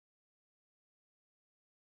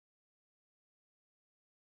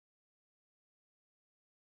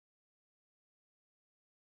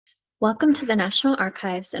Welcome to the National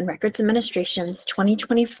Archives and Records Administration's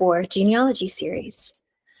 2024 Genealogy Series.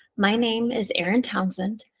 My name is Erin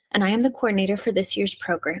Townsend, and I am the coordinator for this year's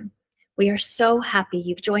program. We are so happy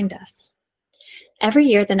you've joined us. Every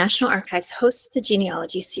year, the National Archives hosts the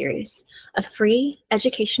Genealogy Series, a free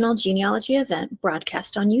educational genealogy event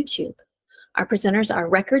broadcast on YouTube. Our presenters are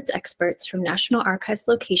records experts from National Archives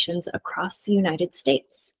locations across the United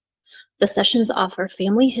States. The sessions offer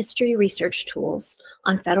family history research tools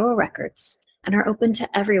on federal records and are open to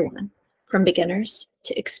everyone, from beginners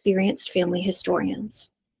to experienced family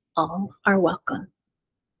historians. All are welcome.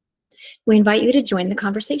 We invite you to join the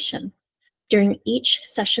conversation. During each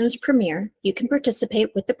session's premiere, you can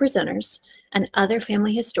participate with the presenters and other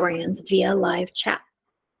family historians via live chat.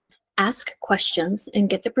 Ask questions and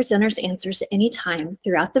get the presenters' answers anytime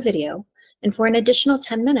throughout the video and for an additional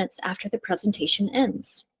 10 minutes after the presentation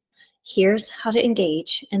ends. Here's how to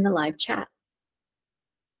engage in the live chat.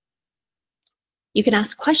 You can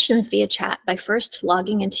ask questions via chat by first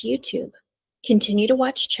logging into YouTube. Continue to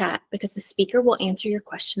watch chat because the speaker will answer your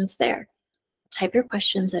questions there. Type your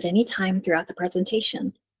questions at any time throughout the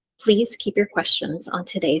presentation. Please keep your questions on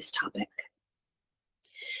today's topic.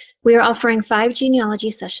 We are offering 5 genealogy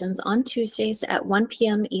sessions on Tuesdays at 1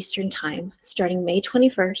 p.m. Eastern Time, starting May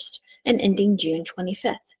 21st and ending June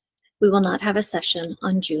 25th. We will not have a session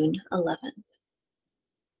on June 11th.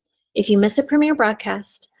 If you miss a premiere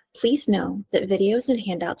broadcast, please know that videos and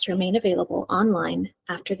handouts remain available online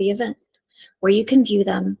after the event, where you can view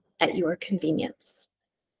them at your convenience.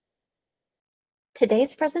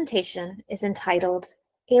 Today's presentation is entitled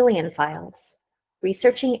Alien Files: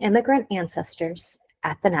 Researching Immigrant Ancestors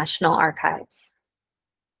at the National Archives.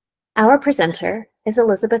 Our presenter is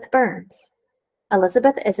Elizabeth Burns.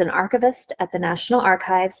 Elizabeth is an archivist at the National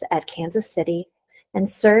Archives at Kansas City and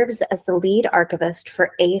serves as the lead archivist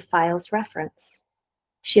for A-Files reference.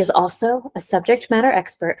 She is also a subject matter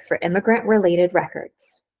expert for immigrant-related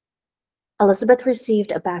records. Elizabeth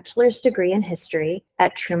received a bachelor's degree in history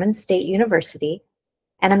at Truman State University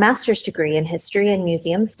and a master's degree in history and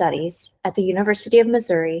museum studies at the University of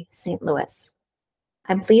Missouri, St. Louis.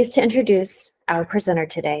 I'm pleased to introduce our presenter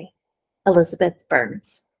today, Elizabeth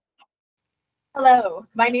Burns. Hello,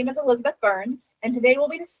 my name is Elizabeth Burns, and today we'll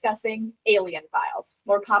be discussing alien files,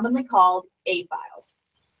 more commonly called A-files.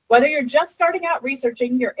 Whether you're just starting out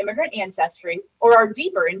researching your immigrant ancestry or are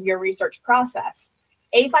deeper into your research process,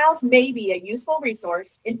 A-files may be a useful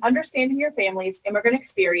resource in understanding your family's immigrant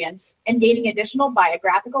experience and gaining additional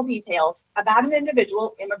biographical details about an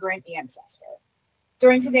individual immigrant ancestor.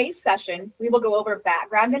 During today's session, we will go over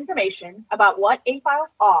background information about what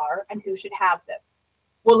A-files are and who should have them.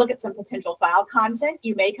 We'll look at some potential file content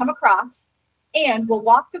you may come across, and we'll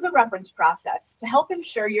walk through the reference process to help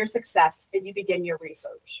ensure your success as you begin your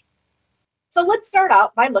research. So let's start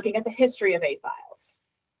out by looking at the history of A-files.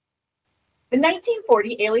 The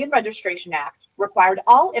 1940 Alien Registration Act required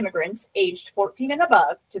all immigrants aged 14 and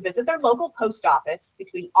above to visit their local post office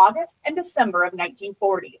between August and December of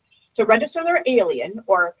 1940 to register their alien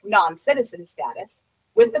or non-citizen status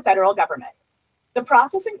with the federal government. The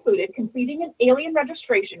process included completing an alien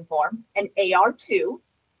registration form, an AR-2,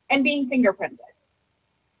 and being fingerprinted.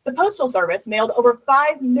 The Postal Service mailed over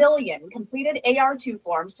 5 million completed AR-2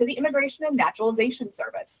 forms to the Immigration and Naturalization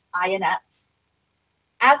Service, INS.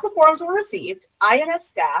 As the forms were received, INS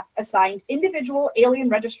staff assigned individual alien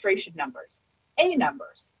registration numbers, A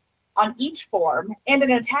numbers, on each form, and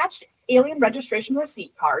an attached alien registration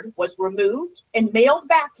receipt card was removed and mailed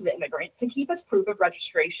back to the immigrant to keep as proof of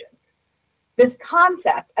registration. This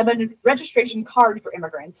concept of a registration card for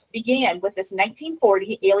immigrants began with this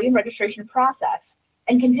 1940 alien registration process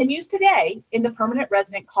and continues today in the permanent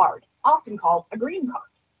resident card, often called a green card.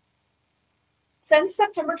 Since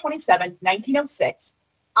September 27, 1906,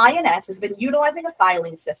 INS has been utilizing a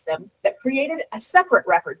filing system that created a separate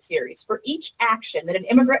record series for each action that an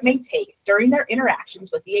immigrant may take during their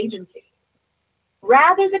interactions with the agency.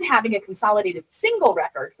 Rather than having a consolidated single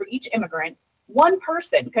record for each immigrant, one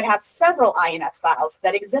person could have several INS files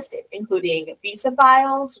that existed, including visa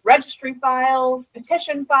files, registry files,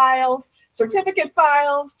 petition files, certificate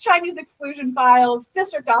files, Chinese exclusion files,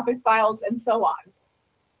 district office files, and so on.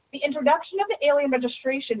 The introduction of the alien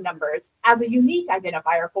registration numbers as a unique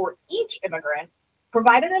identifier for each immigrant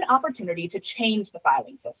provided an opportunity to change the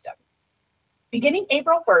filing system. Beginning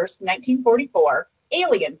April 1st, 1944,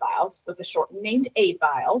 alien files, with the shortened named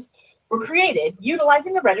A-files, were created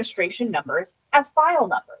utilizing the registration numbers as file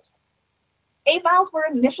numbers. A-files were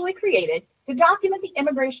initially created to document the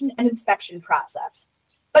immigration and inspection process,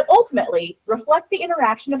 but ultimately reflect the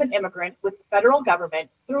interaction of an immigrant with the federal government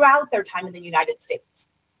throughout their time in the United States.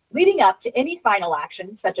 leading up to any final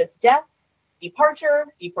action such as death, departure,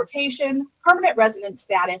 deportation, permanent residence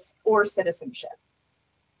status, or citizenship.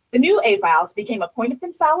 The new A files became a point of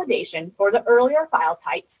consolidation for the earlier file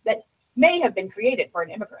types that may have been created for an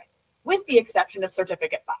immigrant, with the exception of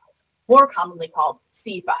certificate files, more commonly called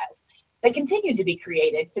C files, that continued to be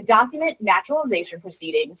created to document naturalization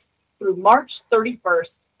proceedings through March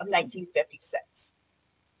 31st of 1956.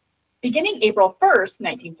 Beginning April 1st,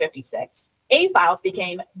 1956, A files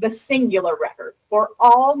became the singular record for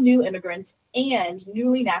all new immigrants and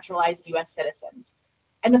newly naturalized U.S. citizens.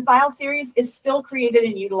 And the file series is still created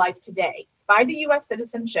and utilized today by the U.S.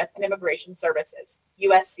 Citizenship and Immigration Services,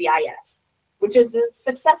 USCIS, which is the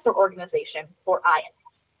successor organization for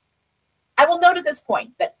INS. I will note at this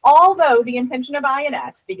point that although the intention of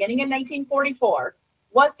INS, beginning in 1944,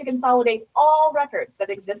 was to consolidate all records that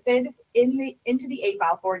existed into the A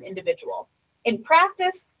file for an individual, in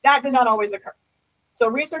practice, that did not always occur. So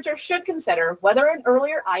researchers should consider whether an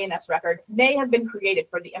earlier INS record may have been created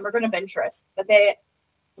for the immigrant of interest that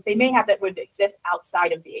they may have that would exist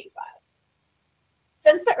outside of the A file.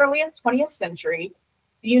 Since the early 20th century,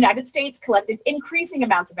 the United States collected increasing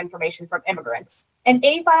amounts of information from immigrants, and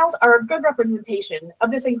A files are a good representation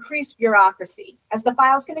of this increased bureaucracy, as the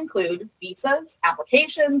files can include visas,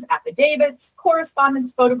 applications, affidavits,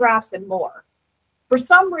 correspondence, photographs, and more. For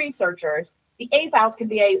some researchers, the A files can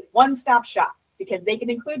be a one-stop shop because they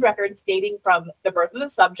can include records dating from the birth of the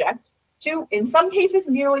subject to, in some cases,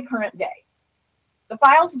 nearly current day. The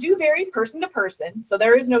files do vary person to person, so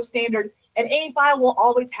there is no standard, an A file will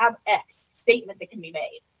always have X statement that can be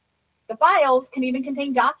made. The files can even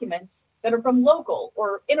contain documents that are from local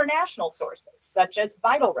or international sources, such as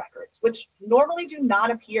vital records, which normally do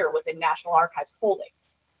not appear within National Archives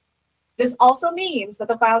holdings. This also means that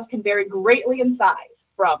the files can vary greatly in size,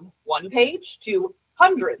 from one page to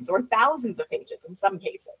hundreds or thousands of pages in some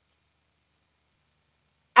cases.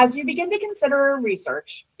 As you begin to consider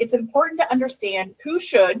research, it's important to understand who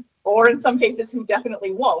should, or in some cases who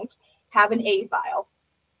definitely won't, have an A file.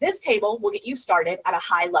 This table will get you started at a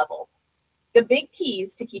high level. The big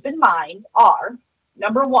keys to keep in mind are,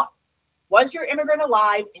 number one, was your immigrant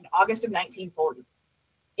alive in August of 1940?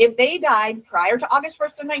 If they died prior to August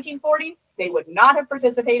 1st of 1940, they would not have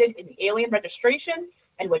participated in the alien registration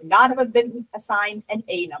and would not have been assigned an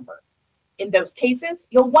A number. In those cases,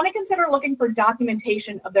 you'll want to consider looking for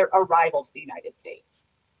documentation of their arrival to the United States.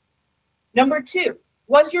 Number two,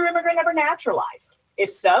 was your immigrant ever naturalized? If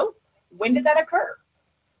so, when did that occur?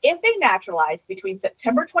 If they naturalized between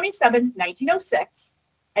September 27, 1906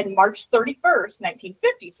 and March 31st,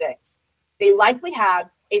 1956, they likely have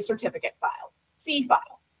a certificate file, C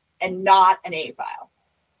file, and not an A file.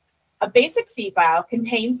 A basic C file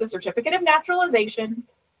contains the certificate of naturalization,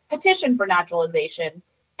 petition for naturalization,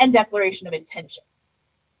 and declaration of intention.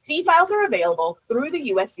 C files are available through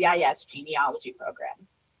the USCIS genealogy program.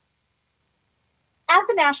 At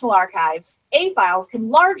the National Archives, A files can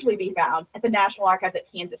largely be found at the National Archives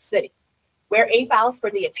at Kansas City, where A files for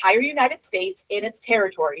the entire United States and its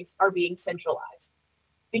territories are being centralized.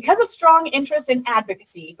 Because of strong interest and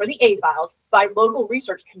advocacy for the A files by local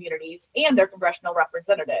research communities and their congressional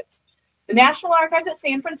representatives, the National Archives at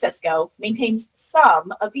San Francisco maintains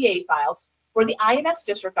some of the A files for the INS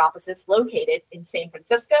district offices located in San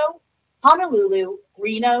Francisco, Honolulu,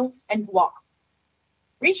 Reno, and Guam.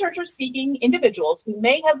 Researchers seeking individuals who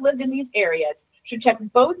may have lived in these areas should check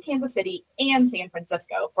both Kansas City and San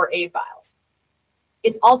Francisco for A files.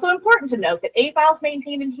 It's also important to note that A files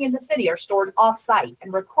maintained in Kansas City are stored off-site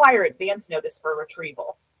and require advance notice for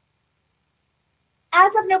retrieval.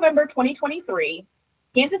 As of November 2023,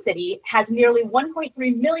 Kansas City has nearly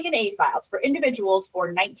 1.3 million A files for individuals born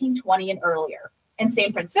 1920 and earlier, and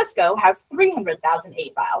San Francisco has 300,000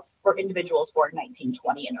 A files for individuals born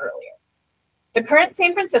 1920 and earlier. The current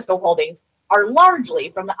San Francisco holdings are largely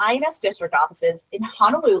from the INS district offices in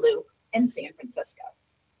Honolulu and San Francisco.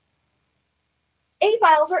 A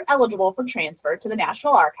files are eligible for transfer to the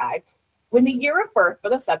National Archives when the year of birth for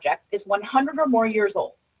the subject is 100 or more years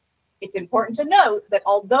old. It's important to note that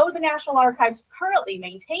although the National Archives currently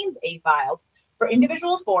maintains A files for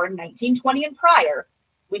individuals born 1920 and prior,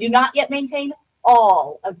 we do not yet maintain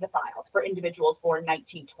all of the files for individuals born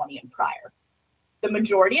 1920 and prior. The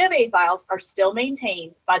majority of A files are still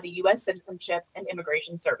maintained by the U.S. Citizenship and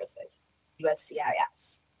Immigration Services,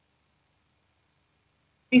 USCIS.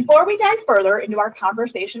 Before we dive further into our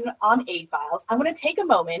conversation on A files, I want to take a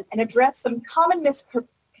moment and address some common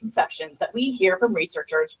misconceptions that we hear from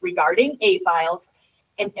researchers regarding A files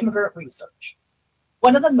and immigrant research.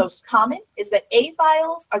 One of the most common is that A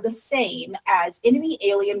files are the same as enemy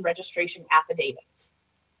alien registration affidavits.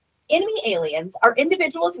 Enemy aliens are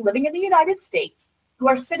individuals living in the United States who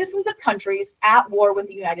are citizens of countries at war with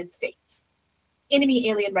the United States. Enemy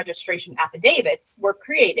alien registration affidavits were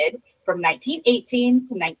created from 1918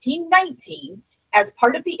 to 1919 as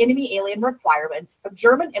part of the enemy alien requirements of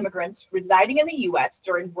German immigrants residing in the U.S.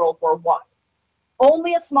 during World War I.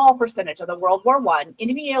 Only a small percentage of the World War I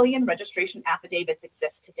enemy alien registration affidavits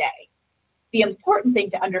exist today. The important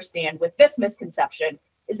thing to understand with this misconception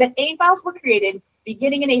is that A files were created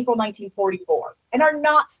beginning in April 1944 and are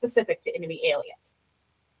not specific to enemy aliens.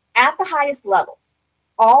 At the highest level,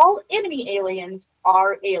 all enemy aliens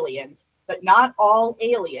are aliens, but not all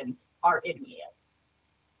aliens are enemy aliens.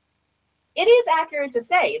 It is accurate to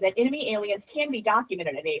say that enemy aliens can be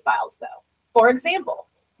documented in A files, though. For example,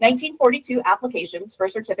 1942 applications for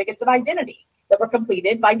certificates of identity that were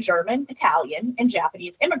completed by German, Italian, and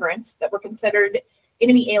Japanese immigrants that were considered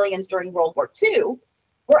enemy aliens during World War II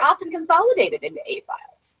were often consolidated into A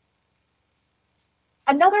files.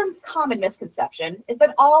 Another common misconception is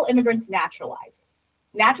that all immigrants naturalized.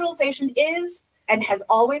 Naturalization is and has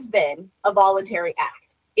always been a voluntary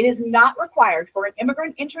act. It is not required for an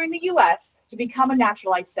immigrant entering the U.S. to become a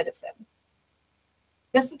naturalized citizen.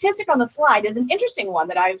 The statistic on the slide is an interesting one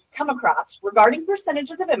that I've come across regarding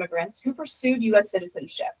percentages of immigrants who pursued U.S.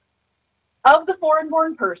 citizenship. Of the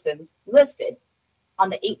foreign-born persons listed on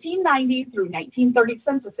the 1890 through 1930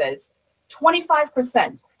 censuses,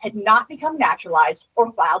 25% had not become naturalized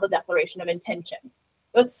or filed a declaration of intention.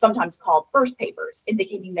 That's sometimes called first papers,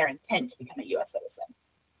 indicating their intent to become a U.S. citizen.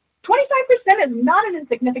 25% is not an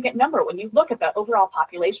insignificant number when you look at the overall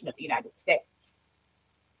population of the United States.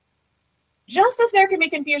 Just as there can be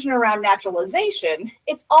confusion around naturalization,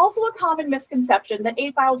 it's also a common misconception that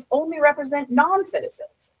A files only represent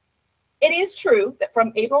non-citizens. It is true that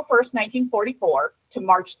from April 1st, 1944 to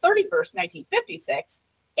March 31st, 1956,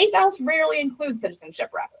 A files rarely include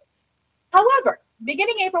citizenship records. However,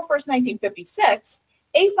 beginning April 1st, 1956,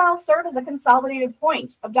 A files serve as a consolidated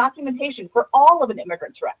point of documentation for all of an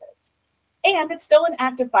immigrant's records, and it's still an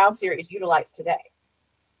active file series utilized today.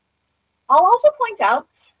 I'll also point out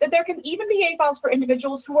that there can even be A files for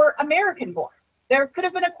individuals who are American-born. There could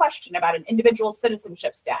have been a question about an individual's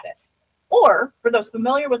citizenship status. Or, for those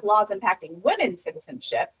familiar with laws impacting women's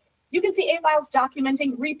citizenship, you can see A files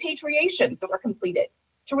documenting repatriations that were completed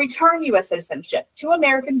to return U.S. citizenship to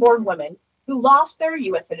American-born women who lost their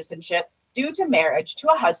U.S. citizenship due to marriage to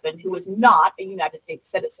a husband who was not a United States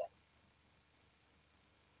citizen.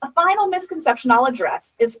 A final misconception I'll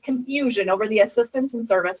address is confusion over the assistance and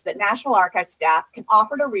service that National Archives staff can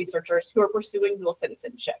offer to researchers who are pursuing dual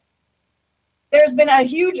citizenship. There's been a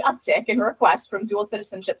huge uptick in requests from dual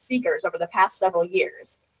citizenship seekers over the past several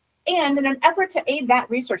years. And in an effort to aid that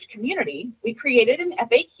research community, we created an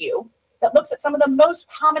FAQ that looks at some of the most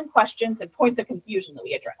common questions and points of confusion that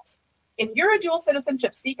we address. If you're a dual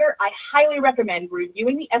citizenship seeker, I highly recommend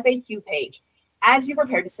reviewing the FAQ page as you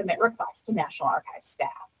prepare to submit requests to National Archives staff.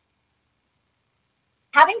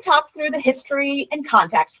 Having talked through the history and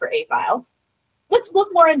context for A files, let's look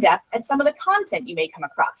more in depth at some of the content you may come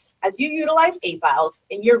across as you utilize A files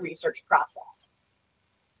in your research process.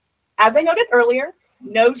 As I noted earlier,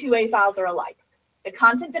 no two A files are alike. The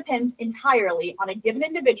content depends entirely on a given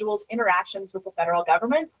individual's interactions with the federal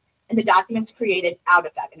government and the documents created out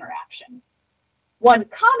of that interaction. One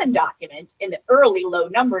common document in the early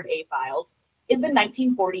low-numbered A files is the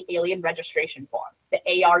 1940 Alien Registration Form, the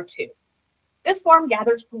AR2. This form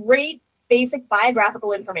gathers great basic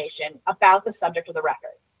biographical information about the subject of the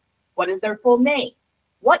record. What is their full name?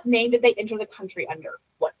 What name did they enter the country under?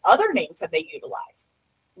 What other names have they utilized?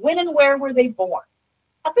 When and where were they born?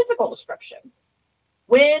 A physical description.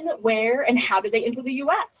 When, where, and how did they enter the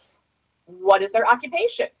U.S.? What is their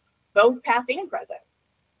occupation, both past and present?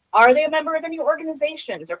 Are they a member of any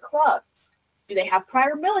organizations or clubs? Do they have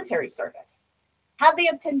prior military service? Have they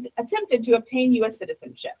attempted to obtain U.S.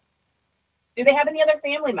 citizenship? Do they have any other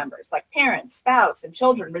family members, like parents, spouse, and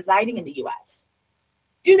children residing in the U.S.?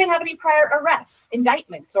 Do they have any prior arrests,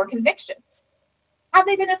 indictments, or convictions? Have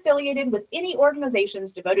they been affiliated with any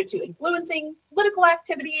organizations devoted to influencing political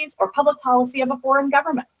activities or public policy of a foreign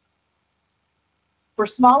government? For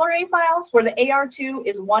smaller A files, where the AR2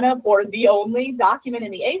 is one of or the only document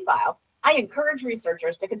in the A file, I encourage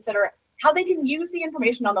researchers to consider how they can use the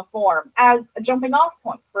information on the form as a jumping off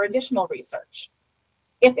point for additional research.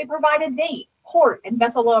 If they provide a date, port, and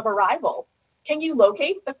vessel of arrival, can you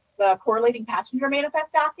locate the correlating passenger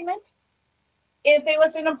manifest document? If they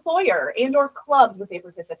list an employer and or clubs that they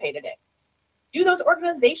participated in, do those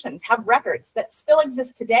organizations have records that still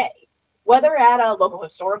exist today, whether at a local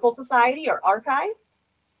historical society or archive?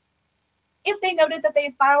 If they noted that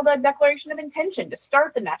they filed a declaration of intention to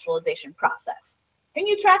start the naturalization process, can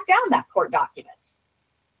you track down that court document?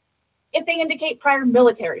 If they indicate prior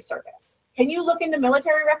military service, can you look into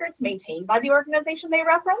military records maintained by the organization they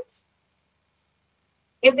reference?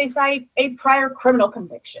 If they cite a prior criminal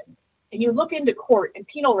conviction, can you look into court and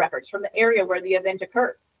penal records from the area where the event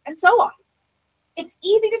occurred, and so on? It's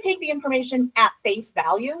easy to take the information at face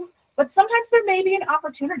value, but sometimes there may be an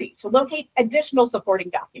opportunity to locate additional supporting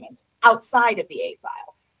documents outside of the A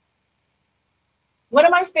file. One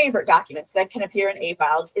of my favorite documents that can appear in A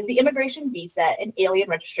files is the immigration visa and alien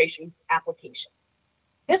registration application.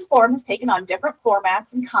 This form has taken on different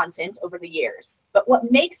formats and content over the years, but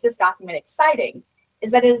what makes this document exciting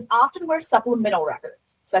is that it is often where supplemental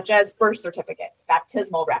records, such as birth certificates,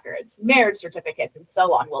 baptismal records, marriage certificates, and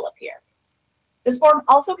so on will appear. This form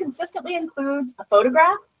also consistently includes a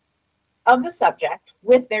photograph of the subject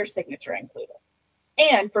with their signature included.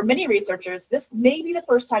 And for many researchers, this may be the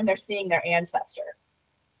first time they're seeing their ancestor.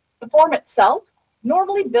 The form itself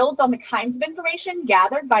normally builds on the kinds of information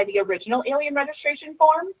gathered by the original alien registration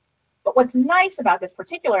form, but what's nice about this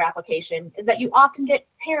particular application is that you often get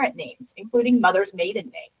parent names, including mother's maiden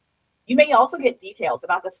name. You may also get details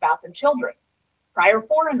about the spouse and children, prior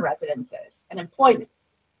foreign residences, and employment.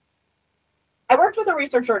 I worked with a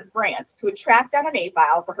researcher at Grants who had tracked down an A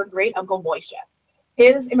file for her great uncle Moishe.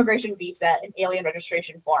 His immigration visa and alien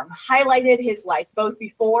registration form highlighted his life both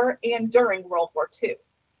before and during World War II.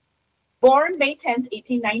 Born May 10,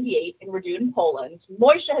 1898 in Radun, Poland,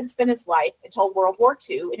 Moishe had spent his life until World War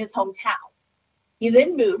II in his hometown. He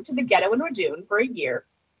then moved to the ghetto in Radun for a year,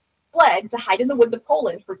 fled to hide in the woods of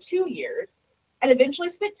Poland for 2 years, and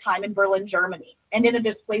eventually spent time in Berlin, Germany, and in a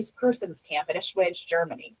displaced persons camp in Auschwitz,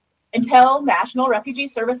 Germany, until National Refugee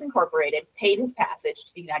Service Incorporated paid his passage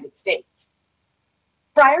to the United States.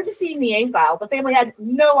 Prior to seeing the A file, the family had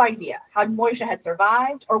no idea how Moishe had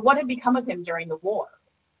survived or what had become of him during the war.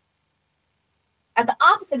 At the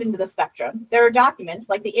opposite end of the spectrum, there are documents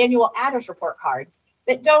like the annual address report cards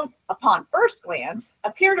that don't, upon first glance,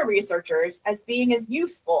 appear to researchers as being as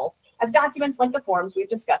useful as documents like the forms we've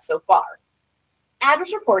discussed so far.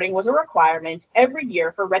 Address reporting was a requirement every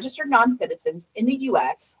year for registered non-citizens in the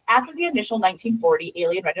U.S. after the initial 1940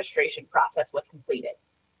 alien registration process was completed.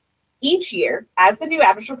 Each year, as the new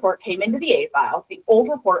address report came into the A file, the old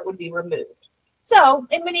report would be removed. So,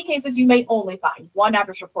 in many cases, you may only find one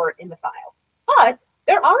address report in the file. But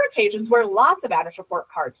there are occasions where lots of address report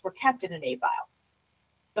cards were kept in an A file.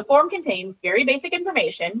 The form contains very basic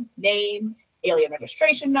information: name, alien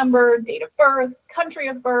registration number, date of birth, country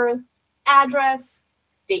of birth, address,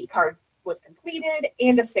 date card was completed,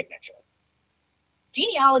 and a signature.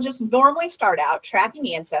 Genealogists normally start out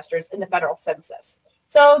tracking ancestors in the federal census,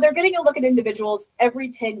 so they're getting a look at individuals every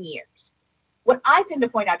 10 years. What I tend to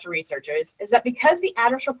point out to researchers is that because the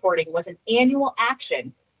address reporting was an annual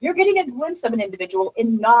action, you're getting a glimpse of an individual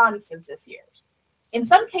in non-census years. In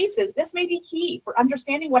some cases, this may be key for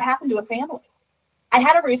understanding what happened to a family. I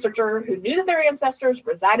had a researcher who knew that their ancestors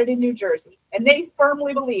resided in New Jersey, and they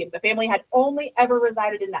firmly believed the family had only ever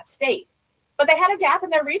resided in that state. But they had a gap in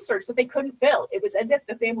their research that they couldn't fill. It was as if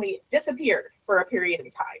the family disappeared for a period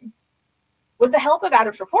of time. With the help of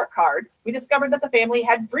address report cards, we discovered that the family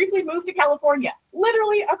had briefly moved to California,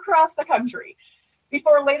 literally across the country,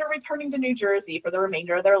 before later returning to New Jersey for the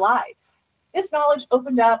remainder of their lives. This knowledge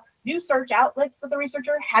opened up new search outlets that the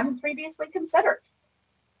researcher hadn't previously considered.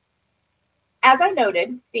 As I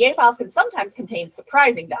noted, the A files can sometimes contain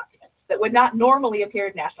surprising documents that would not normally appear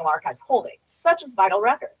in National Archives holdings, such as vital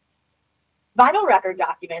records. Vital record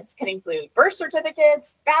documents can include birth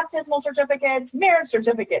certificates, baptismal certificates, marriage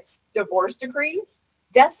certificates, divorce decrees,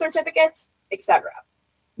 death certificates, etc.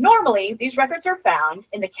 Normally, these records are found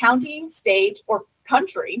in the county, state, or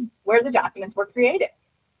country where the documents were created.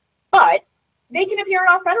 But they can appear in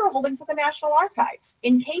our federal holdings at the National Archives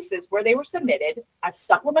in cases where they were submitted as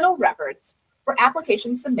supplemental records for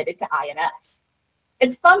applications submitted to INS.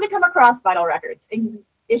 It's fun to come across vital records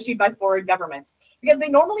issued by foreign governments because they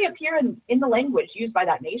normally appear in the language used by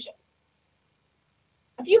that nation.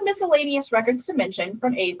 A few miscellaneous records to mention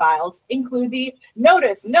from A files include the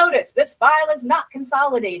notice, this file is not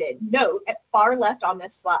consolidated note at far left on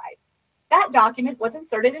this slide. That document was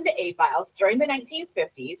inserted into A files during the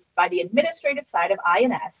 1950s by the administrative side of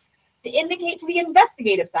INS to indicate to the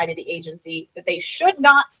investigative side of the agency that they should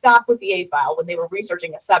not stop with the A file when they were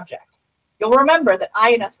researching a subject. You'll remember that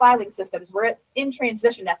INS filing systems were in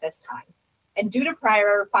transition at this time, and due to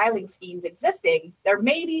prior filing schemes existing, there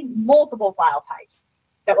may be multiple file types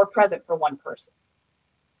that were present for one person.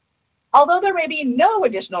 Although there may be no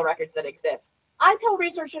additional records that exist, I tell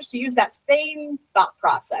researchers to use that same thought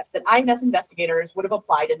process that INS investigators would have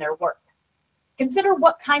applied in their work. Consider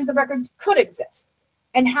what kinds of records could exist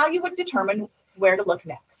and how you would determine where to look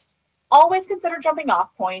next. Always consider jumping off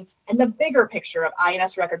points and the bigger picture of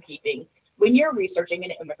INS record keeping when you're researching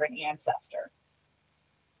an immigrant ancestor.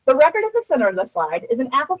 The record at the center of the slide is an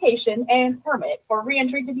application and permit for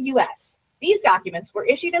reentry to the U.S. These documents were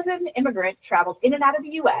issued as an immigrant traveled in and out of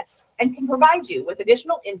the U.S. and can provide you with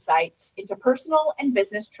additional insights into personal and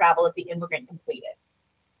business travel that the immigrant completed.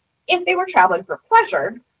 If they were traveling for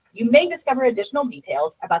pleasure, you may discover additional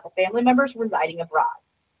details about the family members residing abroad.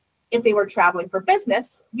 If they were traveling for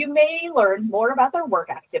business, you may learn more about their work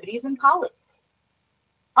activities and colleagues.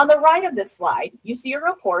 On the right of this slide, you see a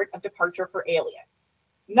report of departure for alien.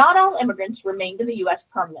 Not all immigrants remained in the U.S.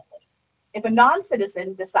 permanently. If a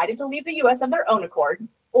non-citizen decided to leave the U.S. of their own accord,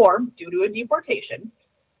 or due to a deportation,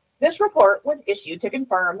 this report was issued to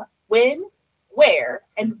confirm when, where,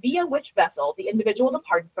 and via which vessel the individual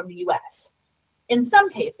departed from the U.S. In some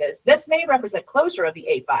cases, this may represent closure of the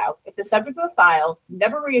A file if the subject of the file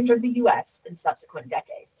never re-entered the U.S. in subsequent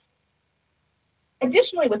decades.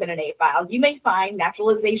 Additionally, within an A file, you may find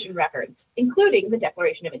naturalization records, including the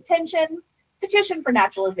Declaration of Intention, Petition for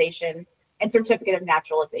Naturalization, and Certificate of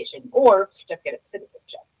Naturalization, or Certificate of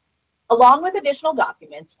Citizenship, along with additional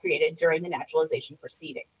documents created during the naturalization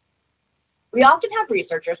proceeding. We often have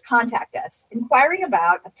researchers contact us inquiring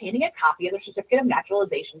about obtaining a copy of the Certificate of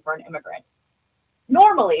Naturalization for an immigrant.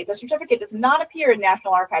 Normally, the certificate does not appear in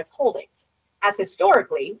National Archives holdings, as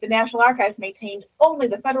historically, the National Archives maintained only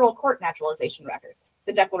the federal court naturalization records,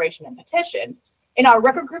 the Declaration and Petition, in our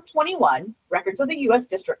Record Group 21, Records of the U.S.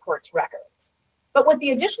 District Court's records. But with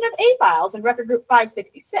the addition of A files in Record Group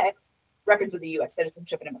 566, Records of the U.S.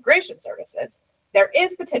 Citizenship and Immigration Services, there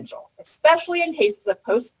is potential, especially in cases of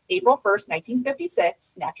post-April 1st,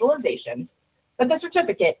 1956 naturalizations, that the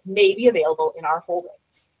certificate may be available in our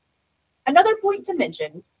holdings. Another point to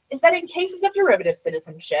mention is that in cases of derivative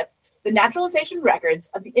citizenship, the naturalization records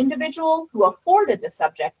of the individual who afforded the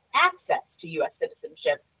subject access to U.S.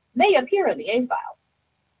 citizenship may appear in the A file.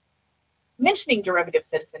 Mentioning derivative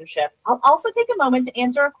citizenship, I'll also take a moment to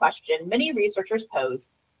answer a question many researchers pose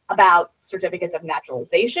about certificates of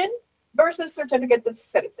naturalization versus certificates of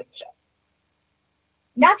citizenship.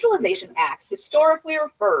 Naturalization acts historically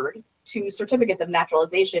referred to certificates of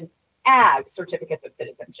naturalization as certificates of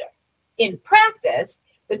citizenship. In practice,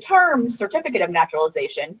 the term certificate of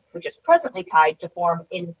naturalization, which is presently tied to Form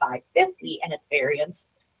N-550 and its variants,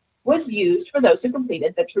 was used for those who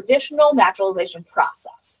completed the traditional naturalization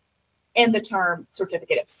process. And the term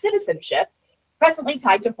certificate of citizenship, presently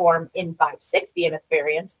tied to Form N-560 and its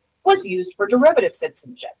variants, was used for derivative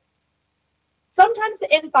citizenship. Sometimes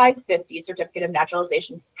the N-550 certificate of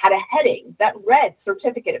naturalization had a heading that read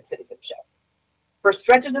certificate of citizenship. For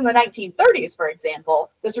stretches in the 1930s, for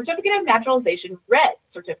example, the certificate of naturalization read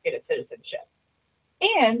certificate of citizenship.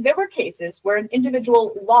 And there were cases where an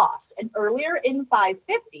individual lost an earlier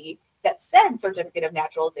N-550 that said certificate of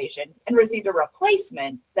naturalization and received a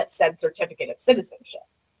replacement that said certificate of citizenship.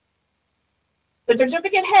 The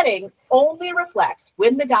certificate heading only reflects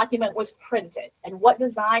when the document was printed and what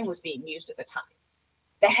design was being used at the time.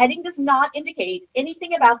 The heading does not indicate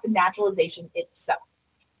anything about the naturalization itself.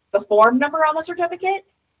 The form number on the certificate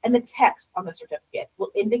and the text on the certificate will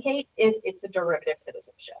indicate if it's a derivative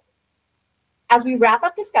citizenship. As we wrap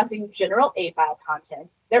up discussing general A file content,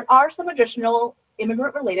 there are some additional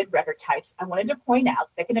immigrant-related record types I wanted to point out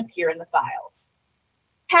that can appear in the files.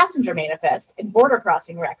 Passenger manifest and border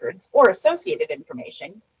crossing records or associated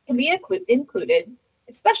information can be included,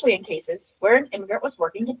 especially in cases where an immigrant was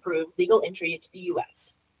working to prove legal entry into the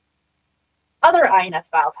U.S. Other INS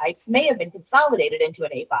file types may have been consolidated into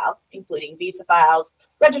an A file, including visa files,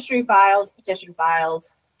 registry files, petition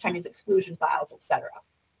files, Chinese exclusion files, etc.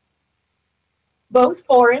 Both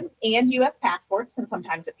foreign and U.S. passports can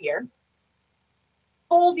sometimes appear.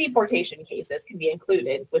 Full deportation cases can be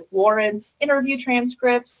included with warrants, interview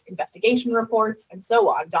transcripts, investigation reports, and so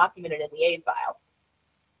on documented in the A file.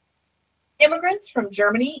 Immigrants from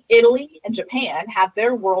Germany, Italy, and Japan have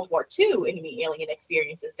their World War II enemy alien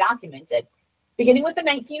experiences documented, beginning with the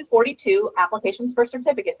 1942 applications for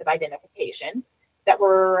certificates of identification that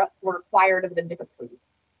were required of them to complete,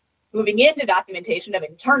 moving into documentation of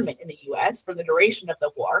internment in the U.S. for the duration of the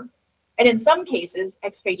war, and in some cases,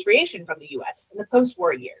 expatriation from the U.S. in the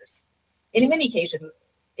post-war years, in many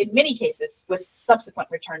cases with subsequent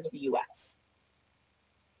return to the U.S.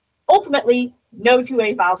 Ultimately, no two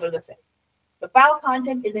A files are the same. The file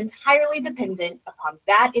content is entirely dependent upon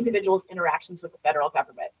that individual's interactions with the federal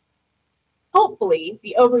government. Hopefully,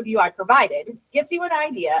 the overview I provided gives you an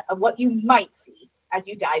idea of what you might see as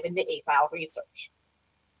you dive into A-file research.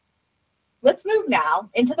 Let's move now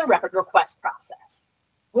into the record request process.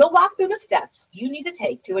 We'll walk through the steps you need to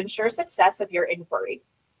take to ensure success of your inquiry.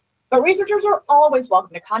 But researchers are always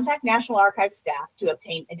welcome to contact National Archives staff to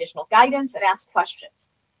obtain additional guidance and ask questions.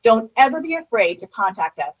 Don't ever be afraid to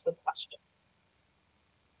contact us with questions.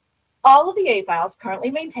 All of the A files currently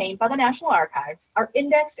maintained by the National Archives are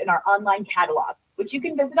indexed in our online catalog, which you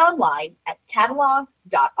can visit online at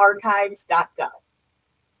catalog.archives.gov.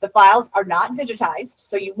 The files are not digitized,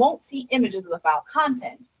 so you won't see images of the file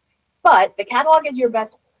content, but the catalog is your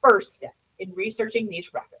best first step in researching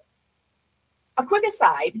these records. A quick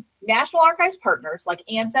aside, National Archives partners like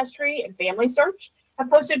Ancestry and Family Search have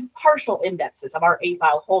posted partial indexes of our A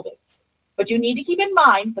file holdings. But you need to keep in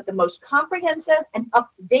mind that the most comprehensive and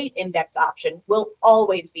up-to-date index option will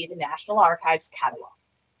always be the National Archives catalog.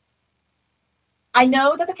 I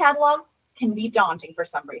know that the catalog can be daunting for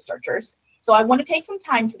some researchers, so I want to take some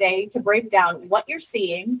time today to break down what you're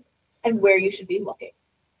seeing and where you should be looking.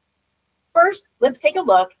 First, let's take a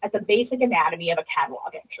look at the basic anatomy of a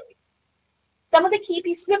catalog entry. Some of the key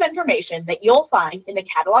pieces of information that you'll find in the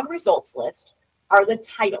catalog results list are the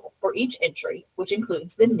title for each entry, which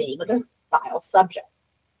includes the name of the file subject,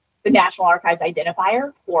 the National Archives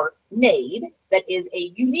identifier, or NAID, that is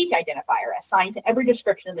a unique identifier assigned to every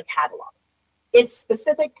description in the catalog. It's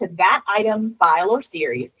specific to that item, file, or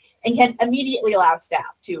series, and can immediately allow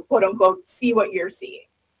staff to, quote unquote, see what you're seeing.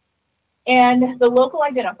 And the local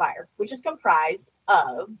identifier, which is comprised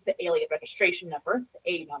of the alien registration number, the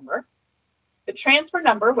A number, the transfer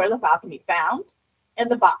number where the file can be found, and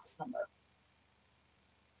the box number.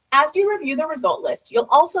 As you review the result list, you'll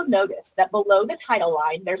also notice that below the title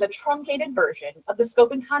line, there's a truncated version of the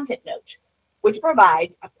scope and content note, which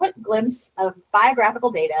provides a quick glimpse of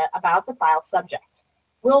biographical data about the file subject.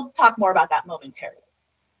 We'll talk more about that momentarily.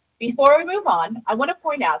 Before we move on, I want to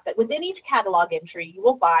point out that within each catalog entry, you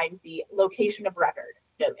will find the location of record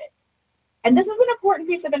noted. And this is an important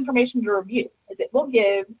piece of information to review, as it will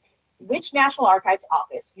give which National Archives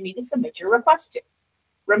office you need to submit your request to.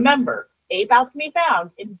 Remember, A files can be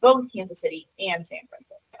found in both Kansas City and San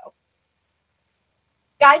Francisco.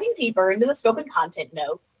 Diving deeper into the scope and content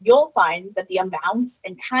note, you'll find that the amounts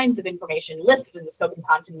and kinds of information listed in the scope and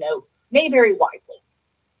content note may vary widely.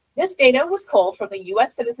 This data was culled from the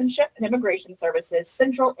U.S. Citizenship and Immigration Service's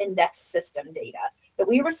Central Index System data that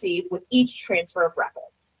we receive with each transfer of records.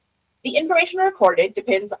 The information recorded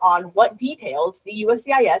depends on what details the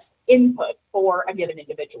USCIS input for a given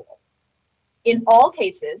individual. In all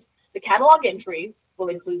cases, the catalog entry will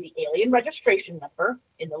include the alien registration number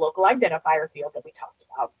in the local identifier field that we talked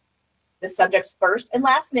about, the subject's first and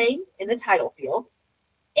last name in the title field,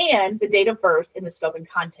 and the date of birth in the scope and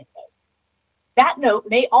content note. That note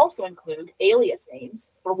may also include alias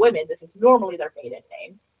names. For women, this is normally their maiden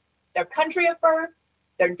name, their country of birth,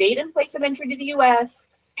 their date and place of entry to the U.S.,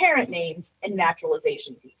 parent names, and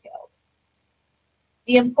naturalization details.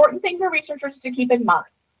 The important thing for researchers to keep in mind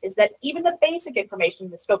is that even the basic information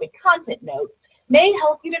in the scope and content note may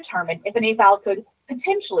help you determine if an A file could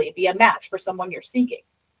potentially be a match for someone you're seeking.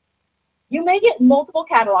 You may get multiple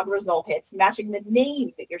catalog result hits matching the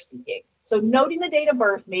name that you're seeking, so noting the date of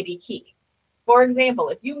birth may be key. For example,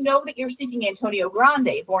 if you know that you're seeking Antonio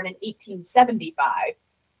Grande, born in 1875,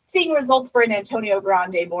 seeing results for an Antonio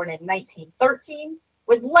Grande born in 1913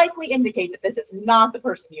 would likely indicate that this is not the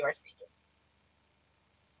person you are seeking.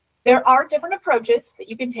 There are different approaches that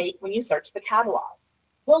you can take when you search the catalog.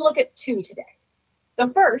 We'll look at two today. The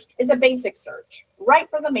first is a basic search, right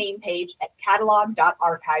from the main page at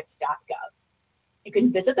catalog.archives.gov. You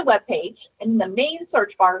can visit the web page and in the main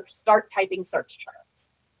search bar, start typing search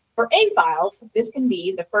terms. For A files, this can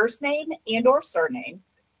be the first name and/or surname,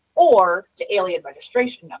 or the alien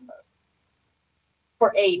registration number.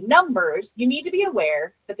 For A numbers, you need to be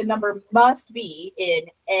aware that the number must be in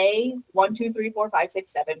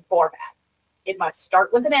A1234567 format. It must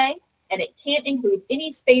start with an A, and it can't include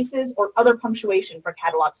any spaces or other punctuation for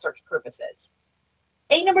catalog search purposes.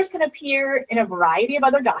 A numbers can appear in a variety of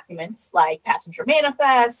other documents like passenger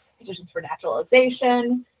manifests, petitions for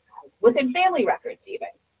naturalization, within family records even,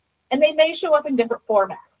 and they may show up in different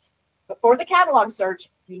formats. But for the catalog search,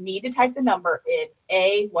 you need to type the number in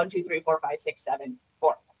A1234567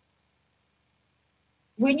 format.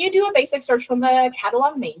 When you do a basic search from the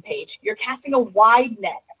catalog main page, you're casting a wide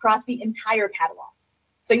net across the entire catalog.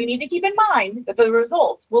 So you need to keep in mind that the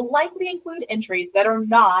results will likely include entries that are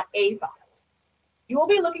not A files. You will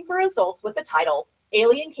be looking for results with the title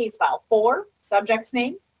Alien Case File 4, Subject's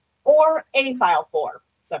Name, or A File 4,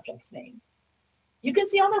 Subject's Name. You can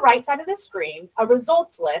see on the right side of the screen a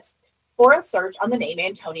results list for a search on the name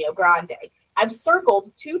Antonio Grande. I've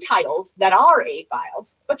circled 2 titles that are A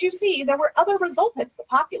files, but you see there were other result hits that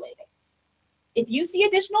populated. If you see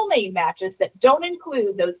additional name matches that don't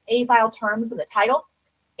include those A file terms in the title,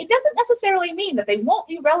 it doesn't necessarily mean that they won't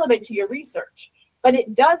be relevant to your research, but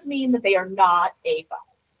it does mean that they are not A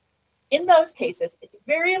files. In those cases, it's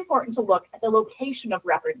very important to look at the location of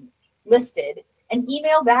record listed and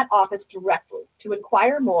email that office directly to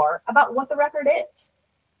inquire more about what the record is.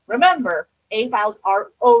 Remember, A files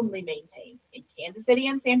are only maintained in Kansas City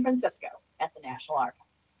and San Francisco at the National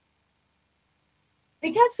Archives.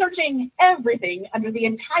 Because searching everything under the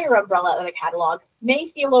entire umbrella of the catalog may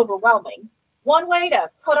feel overwhelming, one way to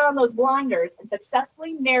put on those blinders and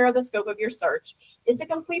successfully narrow the scope of your search is to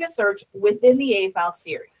complete a search within the A file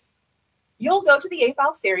series. You'll go to the A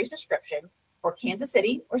file series description for Kansas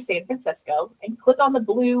City or San Francisco and click on the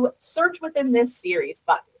blue Search Within This Series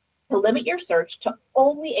button to limit your search to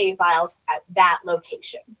only A files at that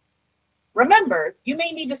location. Remember, you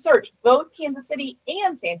may need to search both Kansas City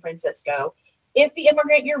and San Francisco if the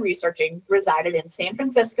immigrant you're researching resided in San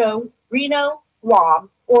Francisco, Reno, Guam,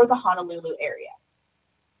 or the Honolulu area.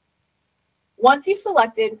 Once you've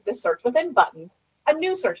selected the Search Within button, a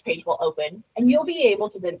new search page will open, and you'll be able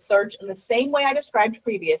to then search in the same way I described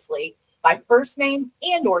previously by first name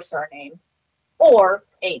and/or surname, or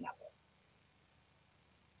A number.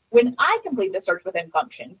 When I complete the Search Within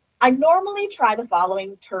function, I normally try the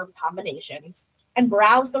following term combinations and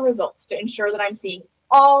browse the results to ensure that I'm seeing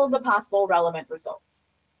all of the possible relevant results.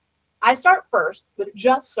 I start first with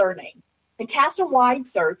just surname to cast a wide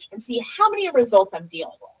search and see how many results I'm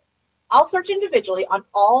dealing with. I'll search individually on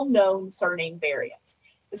all known surname variants.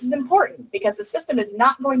 This is important because the system is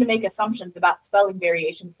not going to make assumptions about spelling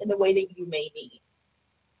variations in the way that you may need.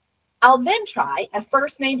 I'll then try a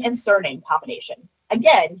first name and surname combination,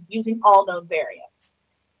 again, using all known variants.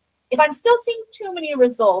 If I'm still seeing too many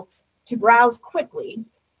results to browse quickly,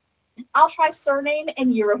 I'll try surname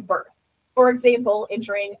and year of birth. For example,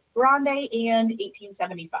 entering Grande and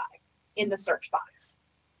 1875 in the search box.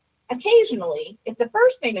 Occasionally, if the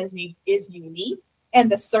first name is unique and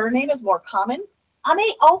the surname is more common, I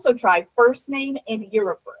may also try first name and year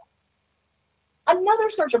of birth. Another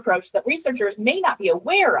search approach that researchers may not be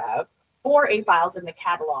aware of for A files in the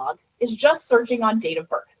catalog is just searching on date of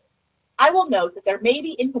birth. I will note that there may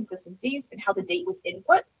be inconsistencies in how the date was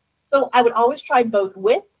input, so I would always try both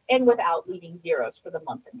with and without leaving zeros for the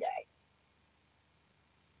month and day.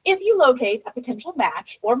 If you locate a potential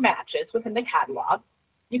match or matches within the catalog,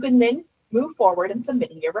 you can then move forward in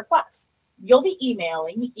submitting your request. You'll be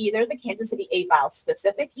emailing either the Kansas City A files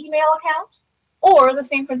specific email account or the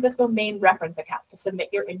San Francisco main reference account to submit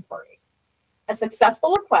your inquiry. A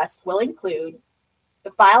successful request will include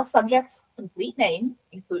the file subject's complete name,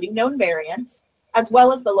 including known variants, as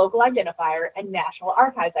well as the local identifier and National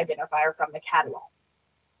Archives identifier from the catalog.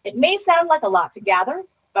 It may sound like a lot to gather,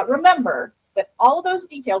 but remember that all of those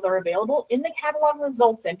details are available in the catalog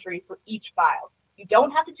results entry for each file. You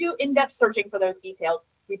don't have to do in-depth searching for those details.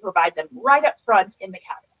 We provide them right up front in the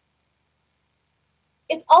catalog.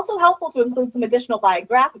 It's also helpful to include some additional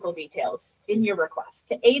biographical details in your request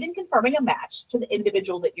to aid in confirming a match to the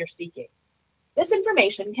individual that you're seeking. This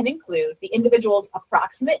information can include the individual's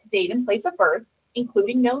approximate date and place of birth,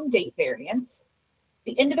 including known date variants,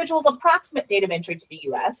 the individual's approximate date of entry to the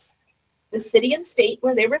U.S., the city and state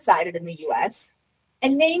where they resided in the U.S.,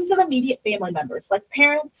 and names of immediate family members like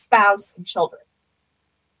parents, spouse, and children.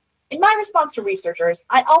 In my response to researchers,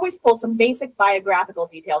 I always pull some basic biographical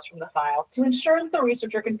details from the file to ensure that the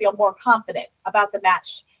researcher can feel more confident about the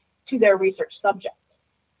match to their research subject.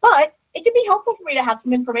 But it can be helpful for me to have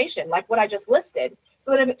some information like what I just listed,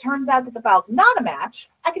 so that if it turns out that the file's not a match,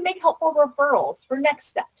 I can make helpful referrals for next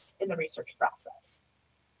steps in the research process.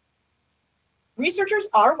 Researchers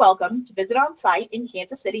are welcome to visit on site in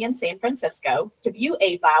Kansas City and San Francisco to view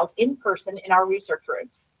A files in person in our research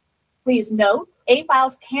rooms. Please note, A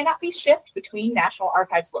files cannot be shipped between National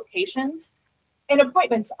Archives locations, and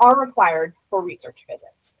appointments are required for research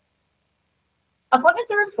visits.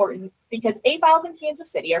 Appointments are important because A files in Kansas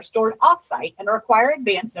City are stored off-site and require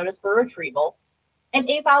advance notice for retrieval, and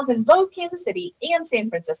A files in both Kansas City and San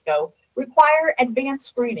Francisco require advanced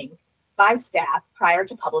screening by staff prior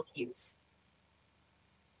to public use.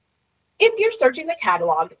 If you're searching the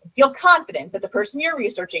catalog, feel confident that the person you're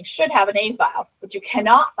researching should have an A file, but you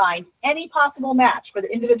cannot find any possible match for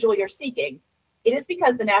the individual you're seeking, it is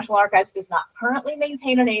because the National Archives does not currently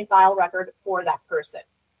maintain an A file record for that person.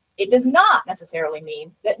 It does not necessarily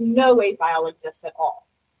mean that no A file exists at all.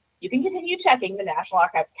 You can continue checking the National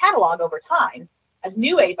Archives catalog over time, as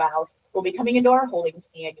new A files will be coming into our holdings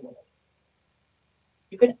annually.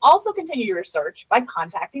 You can also continue your research by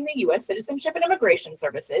contacting the U.S. Citizenship and Immigration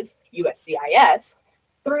Services, USCIS,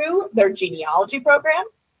 through their genealogy program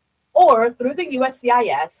or through the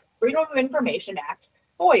USCIS Freedom of Information Act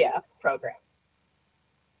FOIA program.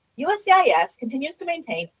 USCIS continues to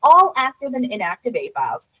maintain all active and inactive A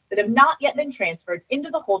files that have not yet been transferred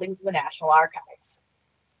into the holdings of the National Archives.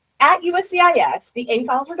 At USCIS, the A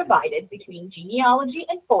files are divided between genealogy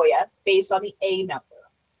and FOIA based on the A number.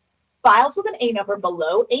 Files with an A number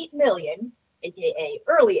below 8 million, aka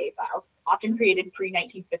early A files, often created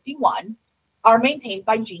pre-1951, are maintained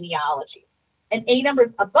by genealogy. And A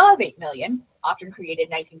numbers above 8 million, often created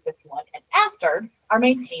 1951 and after, are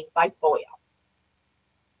maintained by FOIA.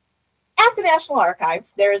 At the National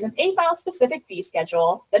Archives, there is an A file specific fee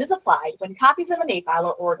schedule that is applied when copies of an A file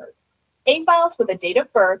are ordered. A files with a date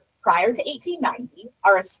of birth prior to 1890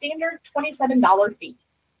 are a standard $27 fee.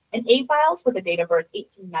 And A files with a date of birth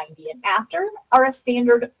 1890 and after are a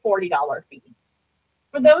standard $40 fee.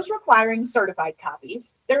 For those requiring certified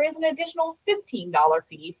copies, there is an additional $15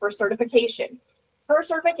 fee for certification per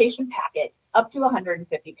certification packet up to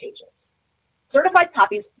 150 pages. Certified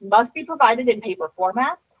copies must be provided in paper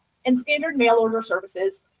format, and standard mail order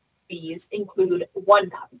services fees include one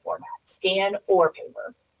copy format, scan or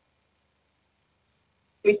paper.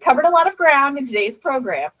 We've covered a lot of ground in today's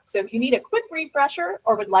program, so if you need a quick refresher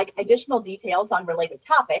or would like additional details on related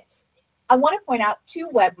topics, I want to point out two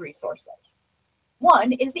web resources.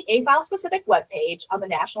 One is the A-file specific webpage on the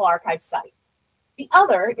National Archives site. The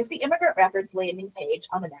other is the Immigrant Records landing page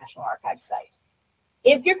on the National Archives site.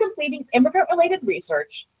 If you're completing immigrant-related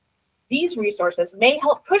research, these resources may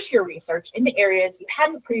help push your research into areas you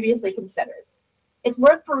hadn't previously considered. It's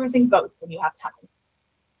worth perusing both when you have time.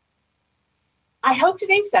 I hope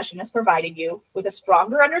today's session has provided you with a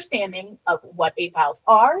stronger understanding of what A files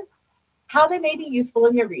are, how they may be useful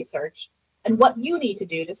in your research, and what you need to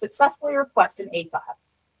do to successfully request an A file.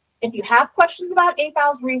 If you have questions about A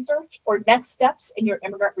files research or next steps in your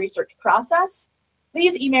immigrant research process,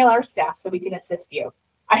 please email our staff so we can assist you.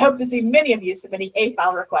 I hope to see many of you submitting A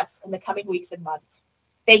file requests in the coming weeks and months.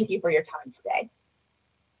 Thank you for your time today.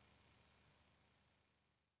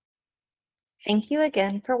 Thank you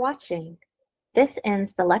again for watching. This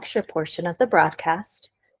ends the lecture portion of the broadcast,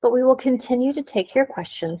 but we will continue to take your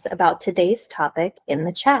questions about today's topic in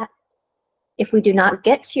the chat. If we do not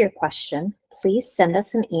get to your question, please send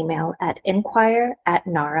us an email at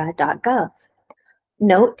inquire@nara.gov.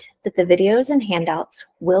 Note that the videos and handouts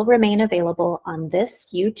will remain available on this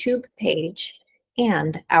YouTube page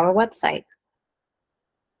and our website.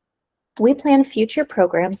 We plan future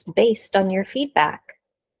programs based on your feedback.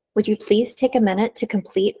 Would you please take a minute to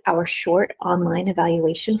complete our short online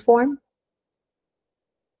evaluation form?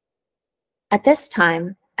 At this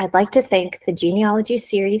time, I'd like to thank the Genealogy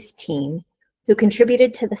Series team who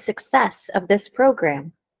contributed to the success of this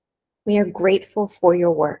program. We are grateful for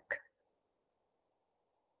your work.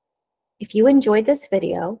 If you enjoyed this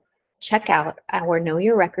video, check out our Know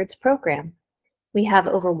Your Records program. We have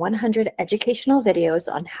over 100 educational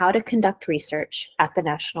videos on how to conduct research at the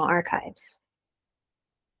National Archives.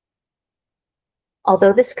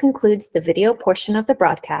 Although this concludes the video portion of the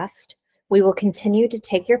broadcast, we will continue to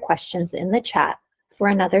take your questions in the chat for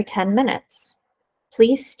another 10 minutes.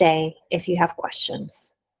 Please stay if you have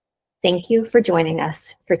questions. Thank you for joining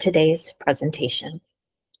us for today's presentation.